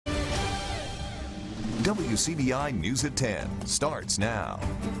WCBI News at 10 starts now.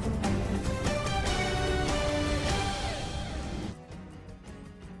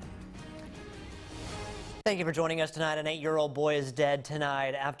 Thank you for joining us tonight. An 8-year-old boy is dead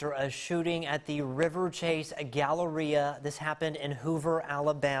tonight after a shooting at the River Chase Galleria. This happened in Hoover,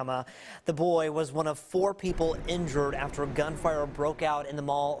 Alabama. The boy was one of 4 people injured after a gunfire broke out in the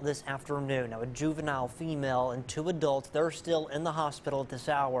mall this afternoon. Now, a juvenile female and 2 adults, they're still in the hospital at this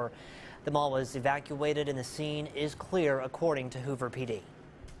hour. The mall was evacuated and the scene is clear, according to Hoover PD.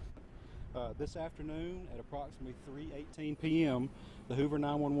 This afternoon at approximately 3:18 p.m., the Hoover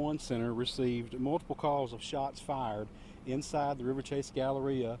 911 Center received multiple calls of shots fired inside the River Chase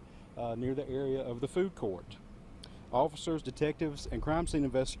Galleria near the area of the food court. Officers, detectives, and crime scene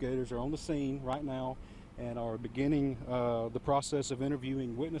investigators are on the scene right now and are beginning the process of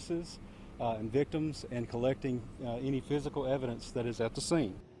interviewing witnesses and victims and collecting any physical evidence that is at the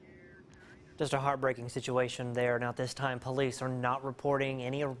scene. Just a heartbreaking situation there. Now, at this time, police are not reporting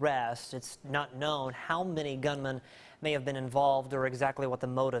any arrests. It's not known how many gunmen may have been involved or exactly what the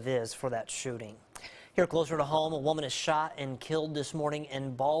motive is for that shooting. Here closer to home, a woman is shot and killed this morning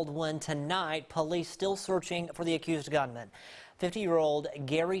in Baldwin. Tonight, police still searching for the accused gunman. 50-year-old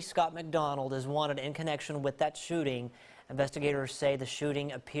Gary Scott McDonald is wanted in connection with that shooting. Investigators say the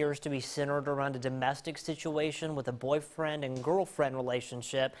shooting appears to be centered around a domestic situation with a boyfriend and girlfriend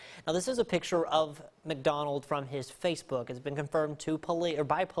relationship. Now, this is a picture of McDonald from his Facebook. It's been confirmed to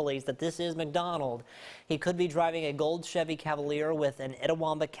by police that this is McDonald. He could be driving a gold Chevy Cavalier with an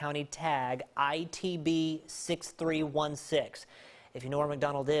Itawamba County tag ITB 6316. If you know where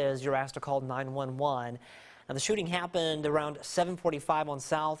McDonald is, you're asked to call 911. Now, the shooting happened around 7:45 on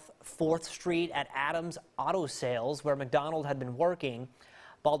South 4th Street at Adams Auto Sales, where McDonald had been working.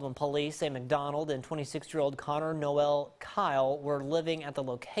 Baldwin police say McDonald and 26-year-old Connor Noel Kyle were living at the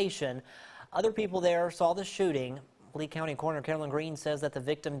location. Other people there saw the shooting. Lee County Coroner Carolyn Green says that the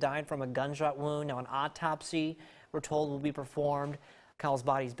victim died from a gunshot wound. Now, an autopsy, we're told, will be performed. Kyle's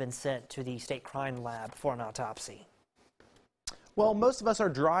body's been sent to the state crime lab for an autopsy. Well, most of us are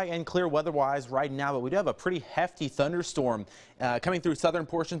dry and clear weather-wise right now, but we do have a pretty hefty thunderstorm coming through southern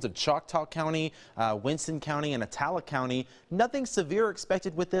portions of Choctaw County, Winston County, and Attala County. Nothing severe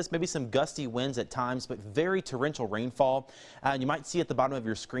expected with this, maybe some gusty winds at times, but very torrential rainfall. You might see at the bottom of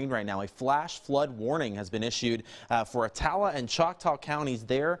your screen right now, a flash flood warning has been issued for Attala and Choctaw counties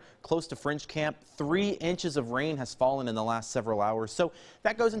there, close to French Camp. 3 inches of rain has fallen in the last several hours, so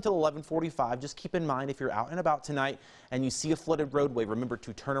that goes until 11:45. Just keep in mind, if you're out and about tonight and you see a flooded roadway, remember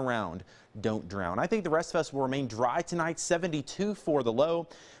to turn around, don't drown. I think the rest of us will remain dry tonight, 72 for the low.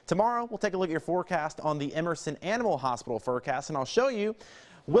 Tomorrow, we'll take a look at your forecast on the Emerson Animal Hospital forecast, and I'll show you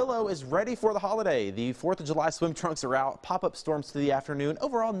Willow is ready for the holiday. The 4th of July swim trunks are out, pop-up storms through the afternoon.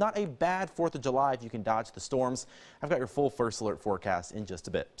 Overall, not a bad 4th of July if you can dodge the storms. I've got your full first alert forecast in just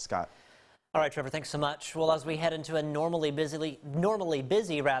a bit. Scott. All right, Trevor, thanks so much. Well, as we head into a normally busy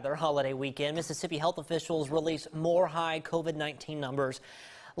holiday weekend, Mississippi health officials release more high COVID-19 numbers.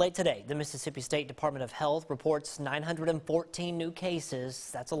 Late today, the Mississippi State Department of Health reports 914 new cases.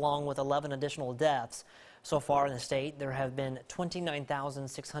 That's along with 11 additional deaths. So far in the state, there have been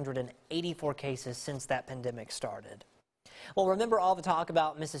 29,684 cases since that pandemic started. Well, remember all the talk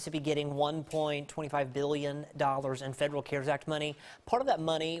about Mississippi getting $1.25 billion in federal CARES Act money? Part of that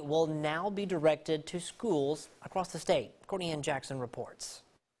money will now be directed to schools across the state. Courtney Ann Jackson reports.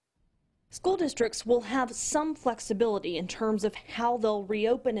 School districts will have some flexibility in terms of how they'll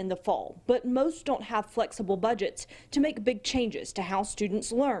reopen in the fall, but most don't have flexible budgets to make big changes to how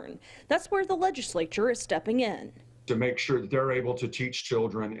students learn. That's where the legislature is stepping in. To make sure that they're able to teach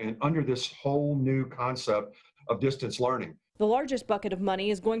children and under this whole new concept of distance learning. The largest bucket of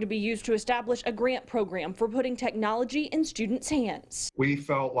money is going to be used to establish a grant program for putting technology in students' hands. We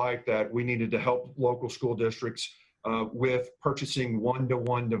felt like that we needed to help local school districts with purchasing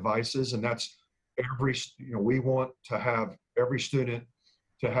one-to-one devices, and that's we want to have every student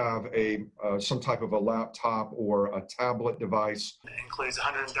to have some type of a laptop or a tablet device. It includes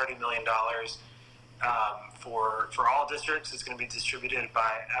 $130 million for all districts. It's going to be distributed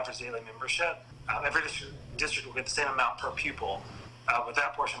by average daily membership. Every district will get the same amount per pupil with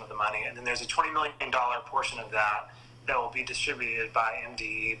that portion of the money, and then there's a $20 million portion of that will be distributed by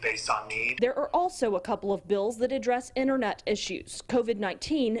MDE based on need. There are also a couple of bills that address internet issues.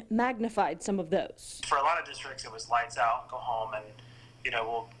 COVID-19 magnified some of those. For a lot of districts, it was lights out, go home, and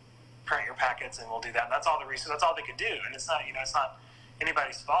we'll print your packets and we'll do that. And that's all that's all they could do, and it's not it's not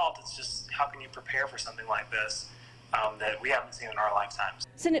anybody's fault. It's just how can you prepare for something like this? that we haven't seen in our lifetimes.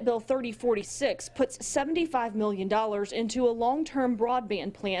 Senate Bill 3046 puts $75 million into a long-term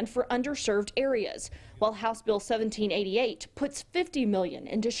broadband plan for underserved areas, while House Bill 1788 puts $50 million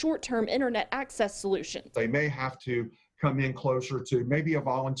into short-term internet access solutions. They may have to come in closer to maybe a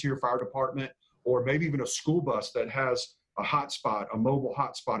volunteer fire department or maybe even a school bus that has a hotspot, a mobile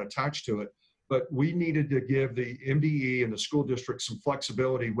hotspot attached to it. But we needed to give the MDE and the school district some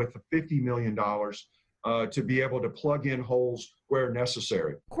flexibility with the $50 million to be able to plug in holes where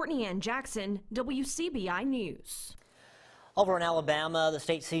necessary. Courtney Ann Jackson, WCBI News. Over in Alabama, the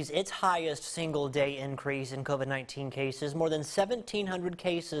state sees its highest single-day increase in COVID-19 cases. More than 1,700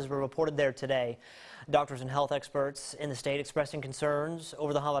 cases were reported there today. Doctors and health experts in the state expressing concerns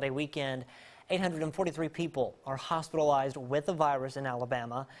over the holiday weekend. 843 people are hospitalized with the virus in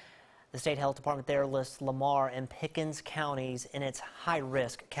Alabama. The state health department there lists Lamar and Pickens counties in its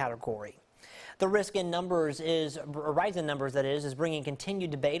high-risk category. The rise in numbers is bringing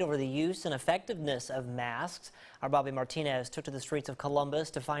continued debate over the use and effectiveness of masks. Our Bobby Martinez took to the streets of Columbus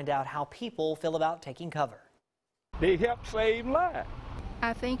to find out how people feel about taking cover. They help save lives.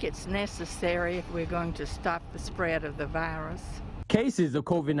 I think it's necessary if we're going to stop the spread of the virus. Cases of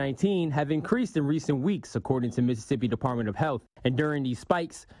COVID-19 have increased in recent weeks, according to Mississippi Department of Health. And during these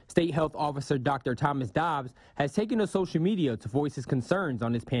spikes, State Health Officer Dr. Thomas Dobbs has taken to social media to voice his concerns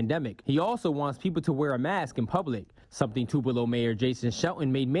on this pandemic. He also wants people to wear a mask in public, something Tupelo Mayor Jason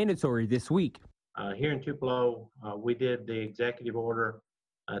Shelton made mandatory this week. Here in Tupelo, we did the executive order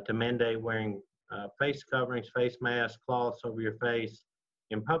to mandate wearing face coverings, face masks, cloths over your face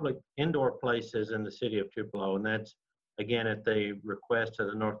in public indoor places in the city of Tupelo. And that's again, at the request of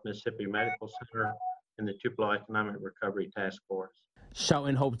the North Mississippi Medical Center and the Tupelo Economic Recovery Task Force.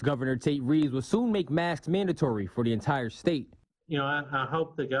 Shelton hopes Governor Tate Reeves will soon make masks mandatory for the entire state. You know, I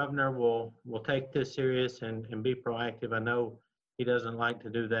hope the governor will take this serious and be proactive. I know he doesn't like to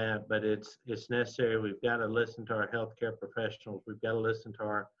do that, but it's necessary. We've got to listen to our healthcare professionals. We've got to listen to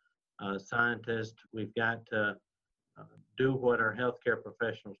our scientists. We've got to do what our healthcare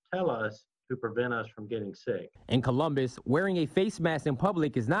professionals tell us to prevent us from getting sick. In Columbus, wearing a face mask in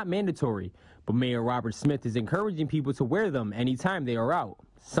public is not mandatory, but Mayor Robert Smith is encouraging people to wear them anytime they are out,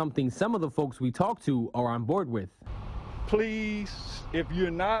 something some of the folks we talked to are on board with. Please, if you're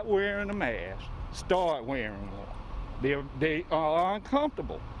not wearing a mask, start wearing one. They are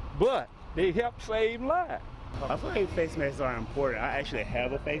uncomfortable, but they help save lives. I feel like face masks are important. I actually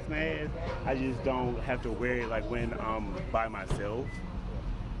have a face mask. I just don't have to wear it like when I'm by myself.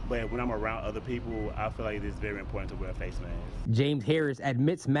 But when I'm around other people, I feel like it's very important to wear a face mask. James Harris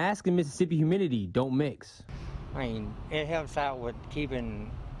admits masks and Mississippi humidity don't mix. I mean, it helps out with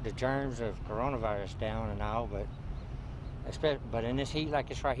keeping the germs of coronavirus down and all, but in this heat like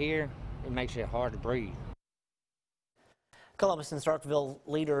it's right here, it makes it hard to breathe. Columbus and Starkville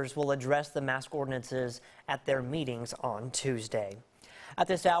leaders will address the mask ordinances at their meetings on Tuesday. At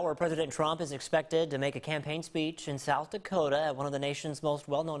this hour, President Trump is expected to make a campaign speech in South Dakota at one of the nation's most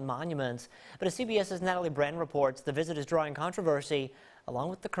well-known monuments. But as CBS's Natalie Brand reports, the visit is drawing controversy along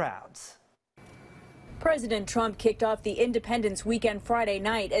with the crowds. President Trump kicked off the Independence Weekend Friday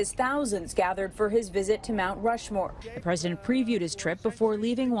night as thousands gathered for his visit to Mount Rushmore. The president previewed his trip before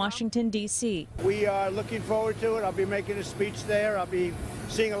leaving Washington, D.C. We are looking forward to it. I'll be making a speech there. I'll be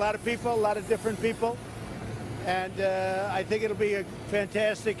seeing a lot of people, a lot of different people. And I think it'll be a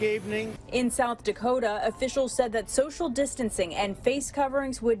fantastic evening. In South Dakota, officials said that social distancing and face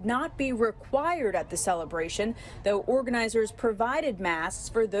coverings would not be required at the celebration, though organizers provided masks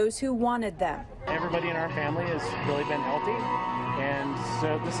for those who wanted them. Everybody in our family has really been healthy, and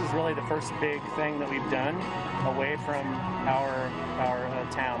so this is really the first big thing that we've done away from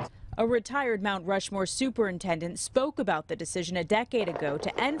our towns. A retired Mount Rushmore superintendent spoke about the decision a decade ago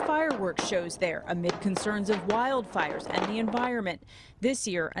to end fireworks shows there amid concerns of wildfires and the environment. This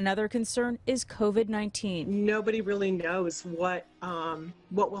year, another concern is COVID-19. Nobody really knows what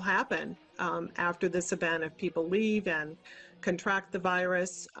will happen after this event if people leave and contract the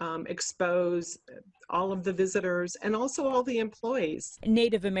virus, expose all of the visitors and also all the employees.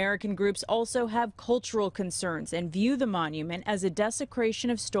 Native American groups also have cultural concerns and view the monument as a desecration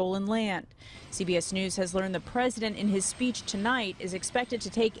of stolen land. CBS News has learned the president in his speech tonight is expected to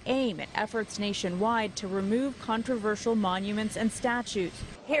take aim at efforts nationwide to remove controversial monuments and statues.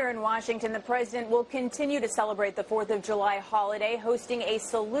 Here in Washington, the president will continue to celebrate the 4th of July holiday, hosting a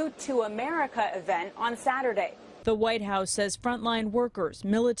Salute to America event on Saturday. The White House says frontline workers,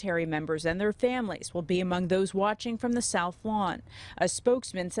 military members, and their families will be among those watching from the South Lawn. A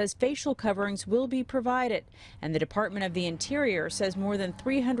spokesman says facial coverings will be provided, and the Department of the Interior says more than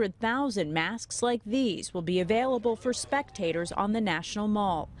 300,000 masks like these will be available for spectators on the National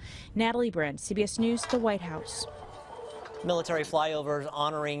Mall. Natalie Brand, CBS News, the White House. Military flyovers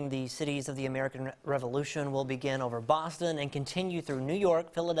honoring the cities of the American Revolution will begin over Boston and continue through New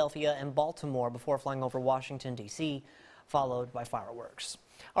York, Philadelphia, and Baltimore before flying over Washington, D.C., followed by fireworks.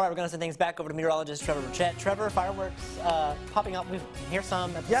 All right, we're going to send things back over to meteorologist Trevor Burchett. Trevor, fireworks popping up. We hear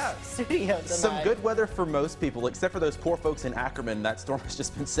some at the studio tonight. Some good weather for most people, except for those poor folks in Ackerman. That storm has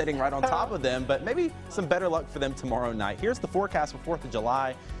just been sitting right on top of them, but maybe some better luck for them tomorrow night. Here's the forecast for 4th of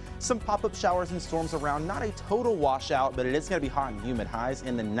July. Some pop-up showers and storms around. Not a total washout, but it is going to be hot and humid. Highs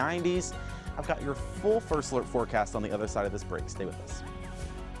in the 90s. I've got your full first alert forecast on the other side of this break. Stay with us.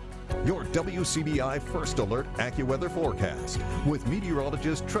 Your WCBI First Alert AccuWeather forecast with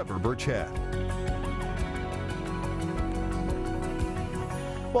meteorologist Trevor Burchett.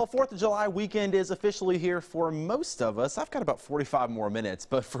 Well, 4th of July weekend is officially here for most of us. I've got about 45 more minutes,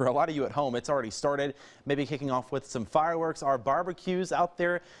 but for a lot of you at home, it's already started. Maybe kicking off with some fireworks, our barbecues out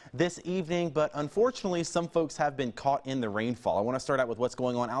there this evening, but unfortunately, some folks have been caught in the rainfall. I want to start out with what's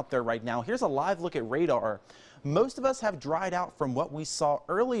going on out there right now. Here's a live look at radar. Most of us have dried out from what we saw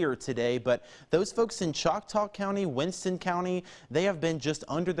earlier today, but those folks in Choctaw County, Winston County, they have been just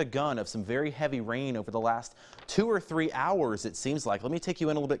under the gun of some very heavy rain over the last 2 or 3 hours, it seems like. Let me take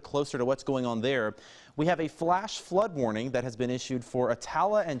you in a little bit closer to what's going on there. We have a flash flood warning that has been issued for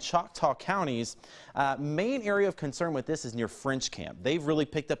Attala and Choctaw counties. Main area of concern with this is near French Camp. They've really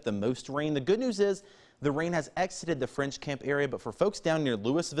picked up the most rain. The good news is the rain has exited the French Camp area, but for folks down near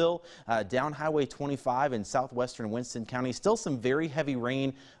Louisville, down Highway 25 in southwestern Winston County, still some very heavy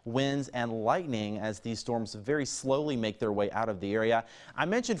rain, winds, and lightning as these storms very slowly make their way out of the area. I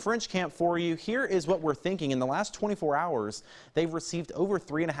mentioned French Camp for you. Here is what we're thinking. In the last 24 hours, they've received over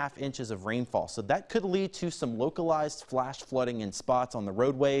 3.5 inches of rainfall, so that could lead to some localized flash flooding in spots on the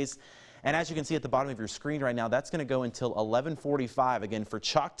roadways. And as you can see at the bottom of your screen right now, that's going to go until 11:45 again for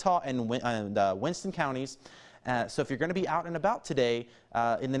Choctaw and Winston counties. So if you're going to be out and about today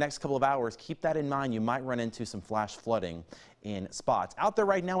in the next couple of hours, keep that in mind. You might run into some flash flooding in spots. Out there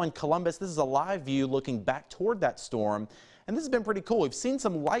right now in Columbus, this is a live view looking back toward that storm. And this has been pretty cool. We've seen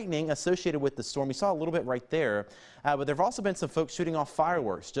some lightning associated with the storm. You saw a little bit right there. But there have also been some folks shooting off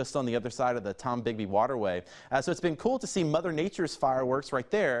fireworks just on the other side of the Tom Bigby waterway. So it's been cool to see Mother Nature's fireworks right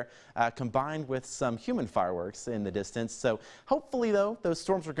there combined with some human fireworks in the distance. So hopefully, though, those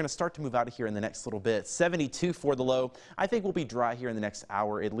storms are going to start to move out of here in the next little bit. 72 for the low. I think we'll be dry here in the next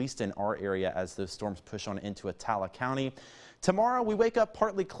hour, at least in our area, as those storms push on into Attala County. Tomorrow, we wake up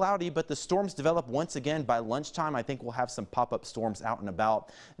partly cloudy, but the storms develop once again by lunchtime. I think we'll have some pop-up storms out and about.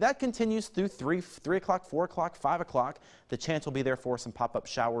 That continues through 3 o'clock, 4 o'clock, 5 o'clock. The chance will be there for some pop-up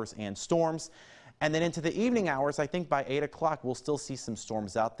showers and storms. And then into the evening hours, I think by 8 o'clock, we'll still see some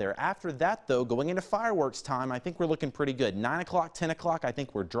storms out there. After that, though, going into fireworks time, I think we're looking pretty good. 9 o'clock, 10 o'clock, I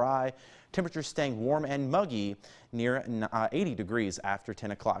think we're dry. Temperatures staying warm and muggy near 80 degrees after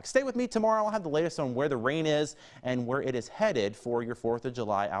 10 o'clock. Stay with me tomorrow. I'll have the latest on where the rain is and where it is headed for your 4th of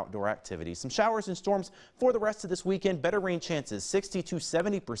July outdoor activities. Some showers and storms for the rest of this weekend. Better rain chances, 60 to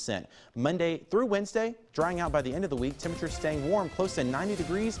 70%. Monday through Wednesday, drying out by the end of the week. Temperatures staying warm, close to 90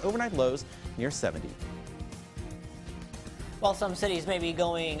 degrees. Overnight lows near 70. While some cities may be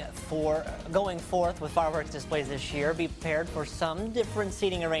going forth with fireworks displays this year, be prepared for some different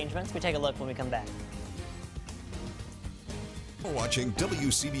seating arrangements. We take a look when we come back. You're watching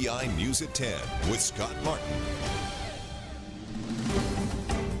WCBI News at 10 with Scott Martin.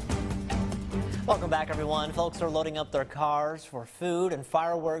 Welcome back, everyone. Folks are loading up their cars for food and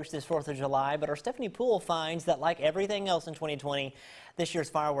fireworks this 4th of July, but our Stephanie Poole finds that, like everything else in 2020, this year's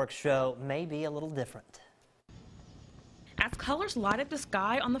fireworks show may be a little different. As colors light up the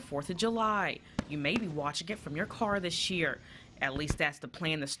sky on the 4th of July, you may be watching it from your car this year. At least that's the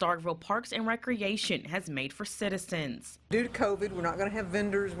plan the Starkville Parks and Recreation has made for citizens. Due to COVID, we're not going to have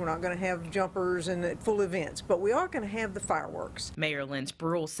vendors, we're not going to have jumpers and full events, but we are going to have the fireworks. Mayor Lynn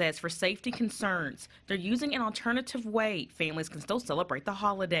Spruill says for safety concerns, they're using an alternative way families can still celebrate the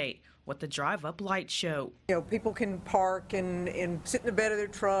holiday with the drive-up light show. You know, people can park and sit in the bed of their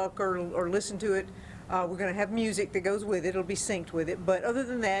truck or listen to it. We're going to have music that goes with it. It'll be synced with it. But other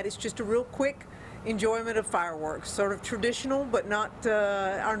than that, it's just a real quick enjoyment of fireworks, sort of traditional, but not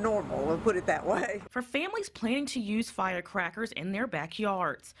our normal, we'll put it that way. For families planning to use firecrackers in their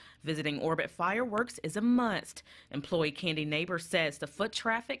backyards, visiting Orbit Fireworks is a must. Employee Candy Neighbor says the foot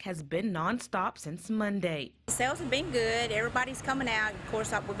traffic has been nonstop since Monday. Sales have been good. Everybody's coming out. Of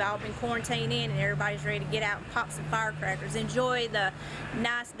course, we've all been quarantined in, and everybody's ready to get out and pop some firecrackers. Enjoy the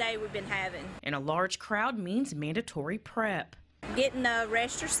nice day we've been having. And a large crowd means mandatory prep. Getting the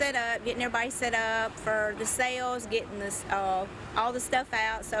register set up, getting everybody set up for the sales, getting this, all the stuff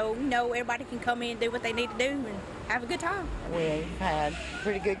out so everybody can come in and do what they need to do and have a good time. We've had a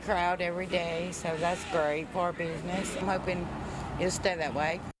pretty good crowd every day, so that's great for our business. I'm hoping it'll stay that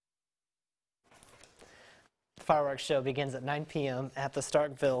way. The fireworks show begins at 9 p.m. at the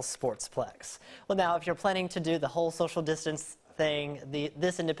Starkville Sportsplex. Well, now, if you're planning to do the whole social distance thing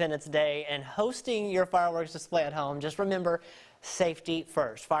this Independence Day and hosting your fireworks display at home, just remember safety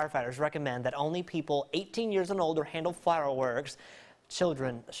first. Firefighters recommend that only people 18 years and older handle fireworks.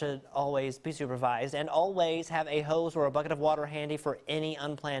 Children should always be supervised and always have a hose or a bucket of water handy for any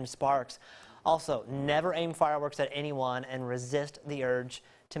unplanned sparks. Also, never aim fireworks at anyone and resist the urge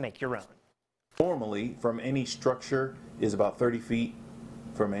to make your own. Normally, from any structure is about 30 feet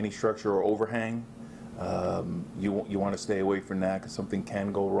from any structure or overhang. You want to stay away from that because something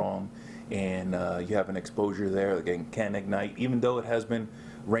can go wrong, and you have an exposure there that can ignite, even though it has been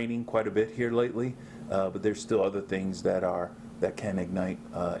raining quite a bit here lately, but there's still other things that can ignite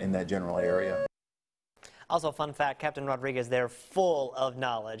in that general area. Also, fun fact, Captain Rodriguez there, full of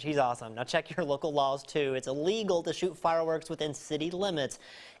knowledge. He's awesome. Now check your local laws too. It's illegal to shoot fireworks within city limits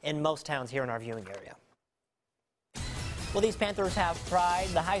in most towns here in our viewing area. Well, these Panthers have pride.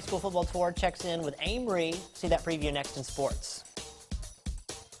 The high school football tour checks in with Amory. See that preview next in sports.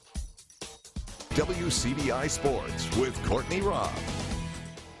 WCBI Sports with Courtney Robb.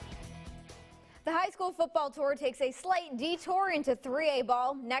 The high school football tour takes a slight detour into 3A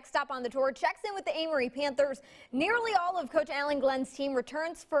ball. Next stop on the tour checks in with the Amory Panthers. Nearly all of Coach Alan Glenn's team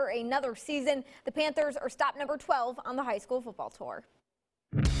returns for another season. The Panthers are stop number 12 on the high school football tour.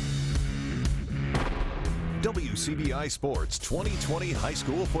 WCBI Sports 2020 High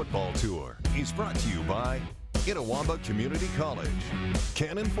School Football Tour is brought to you by Itawamba Community College,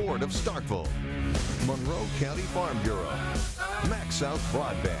 Cannon Ford of Starkville, Monroe County Farm Bureau, Max South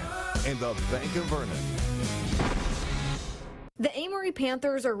Broadband, and the Bank of Vernon. The Amory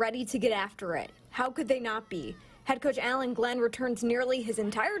Panthers are ready to get after it. How could they not be? Head coach Alan Glenn returns nearly his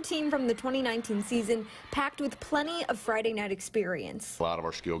entire team from the 2019 season, packed with plenty of Friday night experience. A lot of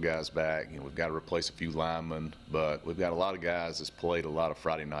our skill guys back. We've got to replace a few linemen, but we've got a lot of guys that's played a lot of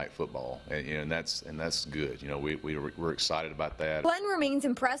Friday night football, and that's good. We're excited about that. Glenn remains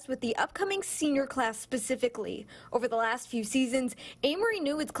impressed with the upcoming senior class specifically. Over the last few seasons, Amory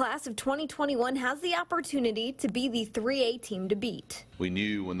knew its class of 2021 has the opportunity to be the 3A team to beat. We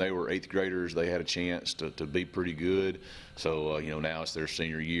knew when they were 8th graders they had a chance to be pretty good. So, now it's their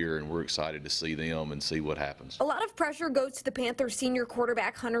senior year, and we're excited to see them and see what happens. A lot of pressure goes to the Panthers senior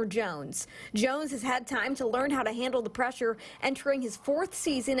quarterback Hunter Jones. Jones has had time to learn how to handle the pressure, entering his 4th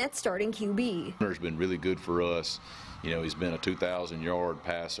season at starting QB. Hunter's been really good for us. He's been a 2,000-yard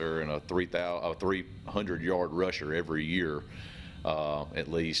passer and a 300-yard rusher every year. At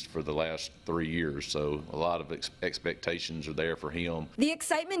least for the last 3 years. So a lot of expectations are there for him. The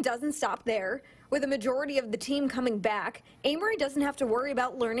excitement doesn't stop there. With a majority of the team coming back, Amory doesn't have to worry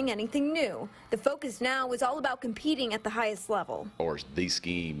about learning anything new. The focus now is all about competing at the highest level. Or the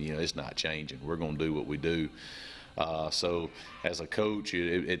scheme, it's not changing. We're going to do what we do. So as a coach,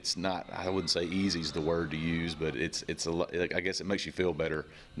 it's not, I wouldn't say easy is the word to use, but it's I guess it makes you feel better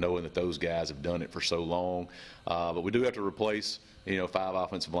knowing that those guys have done it for so long. But we do have to replace 5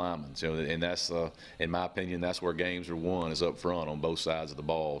 offensive linemen. And that's, in my opinion, that's where games are won, is up front on both sides of the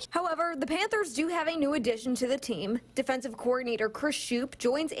ball. However, the Panthers do have a new addition to the team. Defensive coordinator Chris Shoup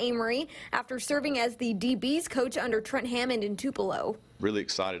joins Amory after serving as the DB's coach under Trent Hammond in Tupelo. Really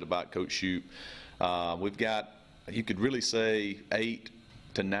excited about Coach Shoup. We've got, you could really say, 8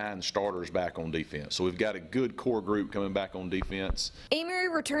 to 9 starters back on defense. So we've got a good core group coming back on defense. Amory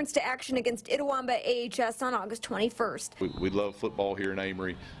returns to action against Itawamba AHS on August 21st. We love football here in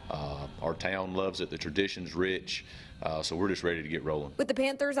Amory. Our town loves it. The tradition's rich. So we're just ready to get rolling. With the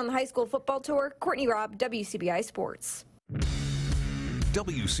Panthers on the high school football tour, Courtney Robb, WCBI Sports.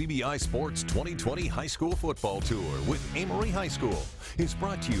 WCBI Sports 2020 High School Football Tour with Amory High School is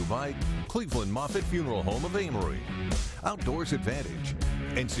brought to you by Cleveland Moffitt Funeral Home of Amory, Outdoors Advantage,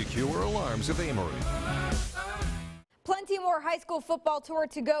 and Secure Alarms of Amory. Plenty more high school football tour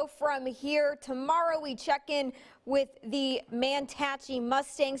to go from here. Tomorrow we check in with the Manatee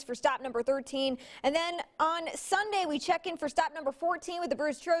Mustangs for stop number 13. And then on Sunday we check in for stop number 14 with the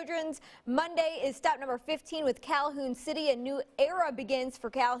Bruce Trojans. Monday is stop number 15 with Calhoun City. A new era begins for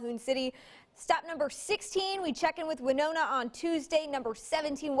Calhoun City. Stop number 16, we check in with Winona on Tuesday. Number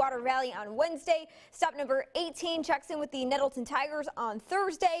 17, Water Valley on Wednesday. Stop number 18 checks in with the Nettleton Tigers on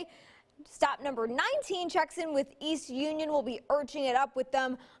Thursday. Stop number 19 checks in with East Union. We'll be urging it up with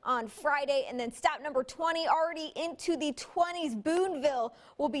them on Friday. And then stop number 20, already into the 20s, Boonville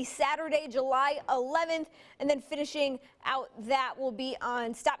will be Saturday, July 11th. And then finishing out that will be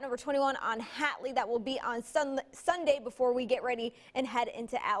on stop number 21 on Hatley. That will be on Sunday before we get ready and head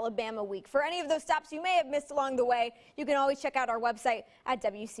into Alabama week. For any of those stops you may have missed along the way, you can always check out our website at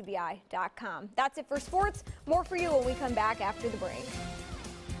WCBI.com. That's it for sports. More for you when we come back after the break.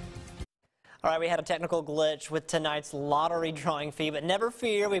 All right, we had a technical glitch with tonight's lottery drawing fee, but never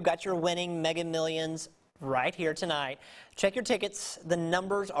fear, we've got your winning Mega Millions right here tonight. Check your tickets. The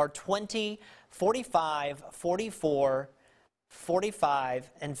numbers are 20, 45, 44,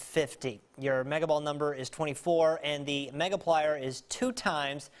 45, and 50. Your Mega Ball number is 24, and the Mega Plier is 2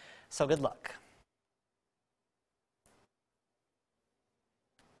 times, so good luck.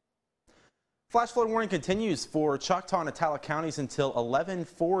 Flash flood warning continues for Choctaw and Attala counties until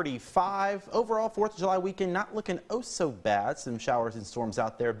 11:45. Overall, 4th of July weekend not looking oh so bad. Some showers and storms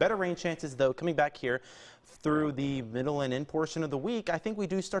out there. Better rain chances, though, coming back here through the middle and end portion of the week. I think we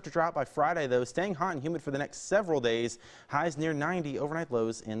do start to drop by Friday, though. Staying hot and humid for the next several days. Highs near 90, overnight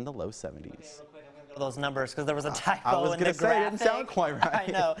lows in the low 70s. Those numbers because there was a typo I was in the going to say graphic. it didn't sound quite right.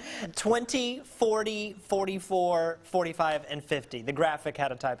 I know. 20, 40, 44, 45, and 50. The graphic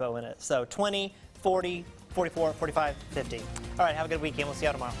had a typo in it. So 20, 40, 44, 45, 50. All right, have a good weekend. We'll see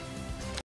you tomorrow.